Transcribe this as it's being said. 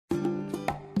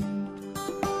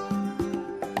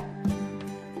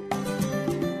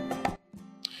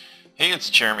Hey,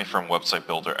 it's Jeremy from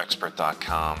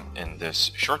websitebuilderexpert.com. In this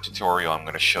short tutorial, I'm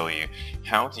going to show you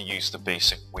how to use the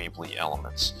basic Weebly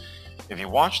elements. If you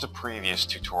watched the previous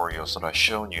tutorials that I've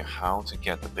shown you how to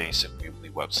get the basic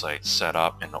Weebly website set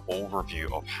up and an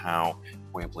overview of how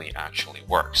Weebly actually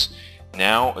works.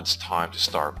 Now it's time to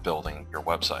start building your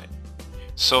website.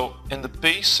 So in the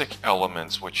basic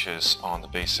elements, which is on the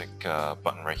basic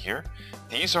button right here,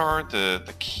 these are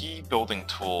the key building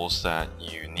tools that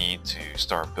you need to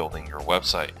start building your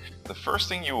website. The first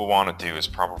thing you will want to do is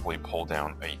probably pull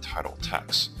down a title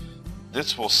text.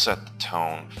 This will set the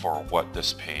tone for what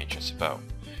this page is about.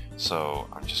 So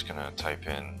I'm just going to type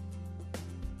in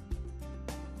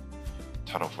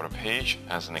title for the page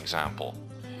as an example.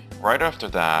 Right after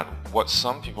that, what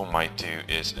some people might do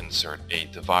is insert a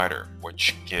divider,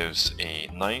 which gives a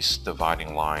nice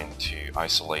dividing line to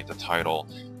isolate the title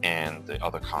and the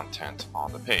other content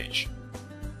on the page.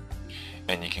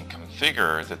 And you can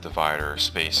configure the divider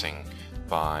spacing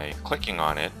by clicking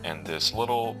on it, and this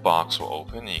little box will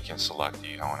open and you can select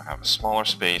I want to have a smaller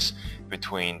space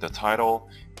between the title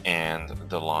and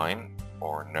the line,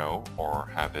 or no,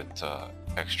 or have it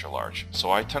extra large.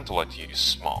 So I tend to like to use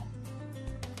small.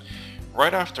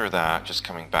 Right after that, just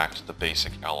coming back to the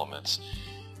basic elements,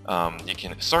 you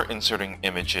can start inserting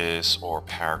images or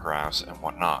paragraphs and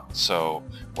whatnot. So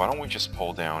why don't we just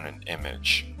pull down an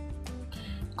image,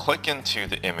 click into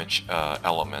the image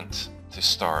element to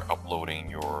start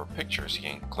uploading your pictures. You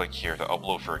can click here to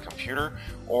upload for a computer,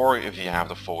 or if you have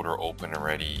the folder open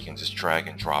already, you can just drag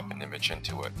and drop an image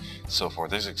into it. So for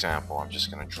this example, I'm just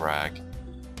going to drag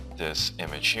this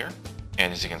image here,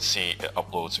 and as you can see, it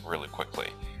uploads really quickly.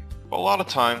 But a lot of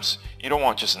times you don't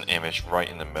want just an image right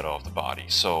in the middle of the body.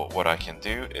 So what I can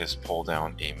do is pull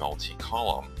down a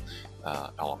multi-column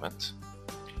element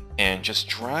and just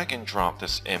drag and drop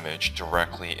this image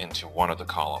directly into one of the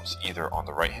columns, either on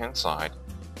the right hand side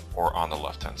or on the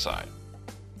left hand side.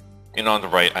 And on the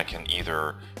right, I can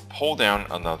either pull down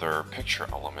another picture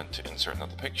element to insert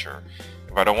another picture.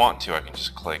 If I don't want to, I can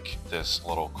just click this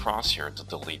little cross here to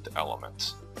delete the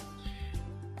element.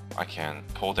 I can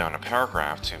pull down a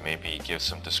paragraph to maybe give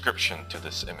some description to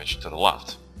this image to the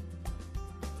left.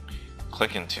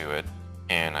 Click into it,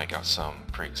 and I got some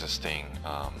pre-existing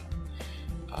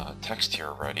text here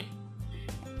already.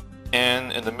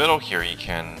 And in the middle here, you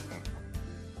can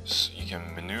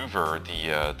maneuver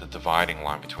the dividing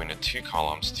line between the two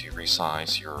columns to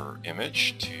resize your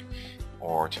image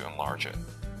or to enlarge it.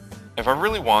 If I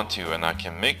really want to, and I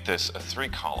can make this a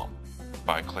 3-column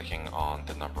by clicking on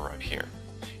the number right here.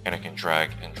 And I can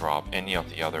drag and drop any of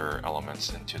the other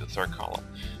elements into the 3rd column,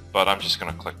 but I'm just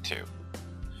going to click 2.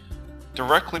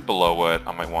 Directly below it,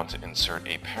 I might want to insert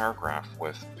a paragraph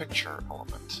with picture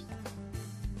element.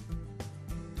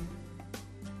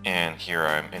 And here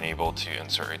I'm enabled to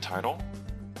insert a title.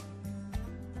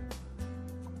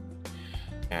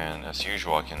 And as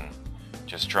usual, I can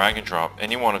just drag and drop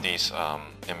any one of these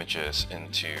images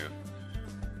into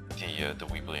the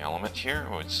Weebly element here.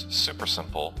 It's super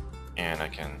simple. And I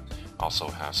can also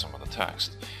have some of the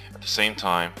text. At the same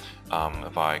time,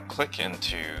 if I click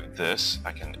into this,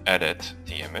 I can edit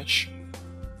the image.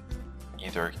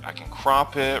 Either I can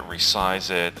crop it, resize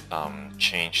it,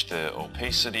 change the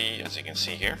opacity, as you can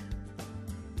see here,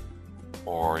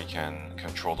 or you can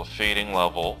control the fading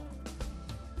level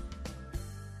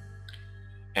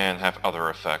and have other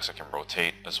effects. I can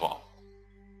rotate as well.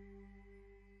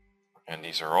 And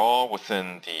these are all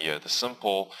within the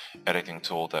simple editing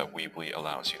tool that Weebly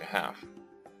allows you to have.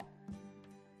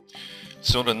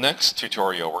 So in the next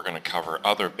tutorial, we're going to cover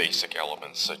other basic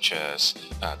elements such as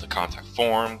the contact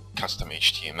form, custom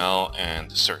HTML, and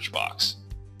the search box.